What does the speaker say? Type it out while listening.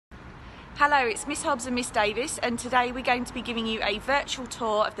Hello, it's Miss Hobbs and Miss Davis, and today we're going to be giving you a virtual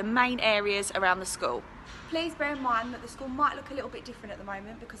tour of the main areas around the school. Please bear in mind that the school might look a little bit different at the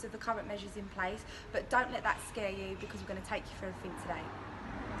moment because of the current measures in place, but don't let that scare you because we're going to take you through everything today.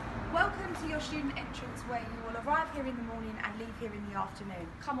 Welcome to your student entrance, where you will arrive here in the morning and leave here in the afternoon.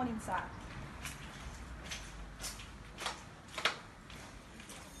 Come on inside.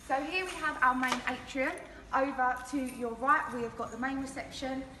 So here we have our main atrium. Over to your right we have got the main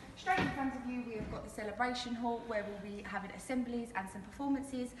reception. Straight in front of you we have got the celebration hall, where we'll be having assemblies and some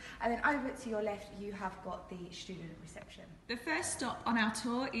performances, and then over to your left you have got the student reception. The first stop on our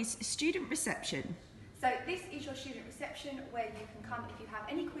tour is student reception. So this is your student reception, where you can come if you have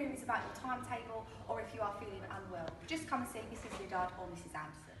any queries about your timetable or if you are feeling unwell. Just come and see Mrs. Riddard or Mrs.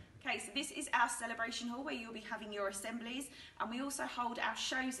 Anderson. Okay, so this is our celebration hall where you'll be having your assemblies, and we also hold our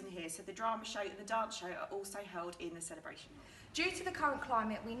shows in here, so the drama show and the dance show are also held in the celebration hall. Due to the current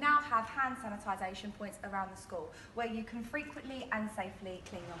climate, we now have hand sanitisation points around the school where you can frequently and safely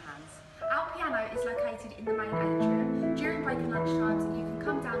clean your hands. Our piano is located in the main atrium. During break and lunch times you can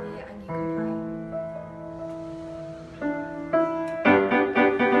come down here and you can play.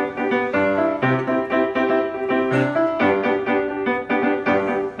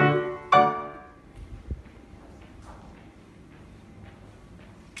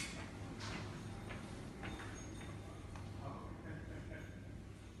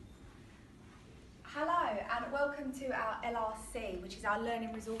 Hello and welcome to our LRC, which is our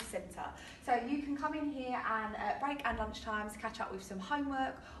Learning Resource Centre. So you can come in here and break and lunch times, catch up with some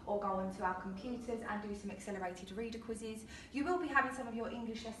homework or go onto our computers and do some accelerated reader quizzes. You will be having some of your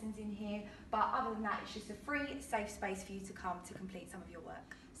English lessons in here, but other than that it's just a free, safe space for you to come to complete some of your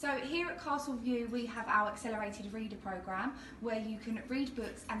work. So here at Castle View we have our accelerated reader programme, where you can read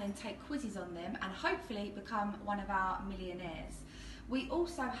books and then take quizzes on them and hopefully become one of our millionaires. We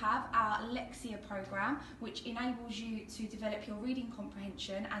also have our Lexia programme, which enables you to develop your reading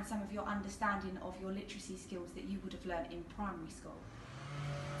comprehension and some of your understanding of your literacy skills that you would have learnt in primary school.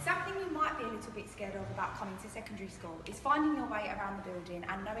 Something you might be a little bit scared of about coming to secondary school is finding your way around the building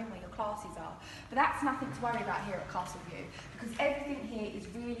and knowing where your classes are. But that's nothing to worry about here at Castle View, because everything here is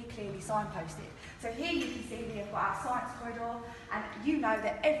really clearly signposted. So here you can see we have got our science corridor, and you know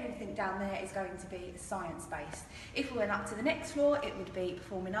that everything down there is going to be science-based. If we went up to the next floor, it would be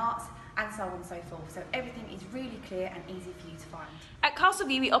performing arts, and so on and so forth. So everything is really clear and easy for you to find. At Castle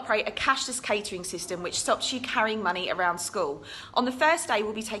View we operate a cashless catering system which stops you carrying money around school. On the first day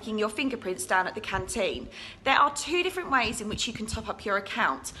we'll be taking your fingerprints down at the canteen. There are two different ways in which you can top up your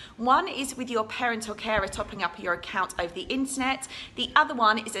account. One is with your parent or carer topping up your account over the internet. The other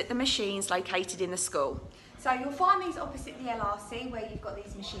one is at the machines located in the school. So you'll find these opposite the LRC, where you've got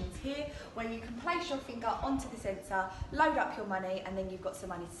these machines here, where you can place your finger onto the sensor, load up your money, and then you've got some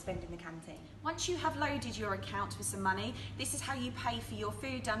money to spend in the canteen. Once you have loaded your account with some money, this is how you pay for your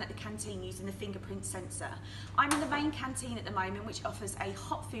food done at the canteen using the fingerprint sensor. I'm in the main canteen at the moment, which offers a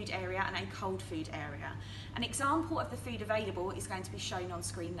hot food area and a cold food area. An example of the food available is going to be shown on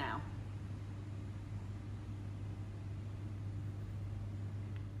screen now.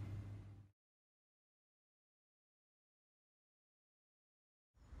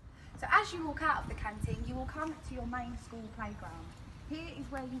 So as you walk out of the canteen, you will come to your main school playground. Here is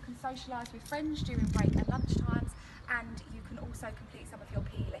where you can socialise with friends during break and lunch times, and you can also complete some of your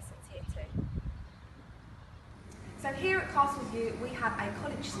PE lessons here too. So here at Castle View we have a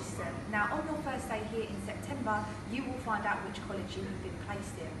college system. Now on your first day here in September you will find out which college you have been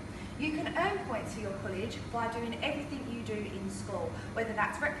placed in. You can earn points for your college by doing everything you do in school, whether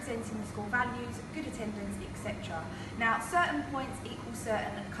that's representing the school values, good attendance, etc. Now certain points equal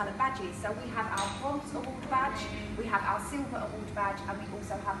certain coloured badges. So we have our bronze award badge, we have our silver award badge, and we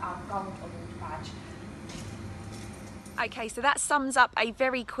also have our gold award badge. Okay, so that sums up a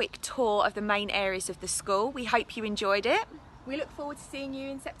very quick tour of the main areas of the school. We hope you enjoyed it. We look forward to seeing you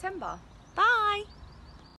in September. Bye!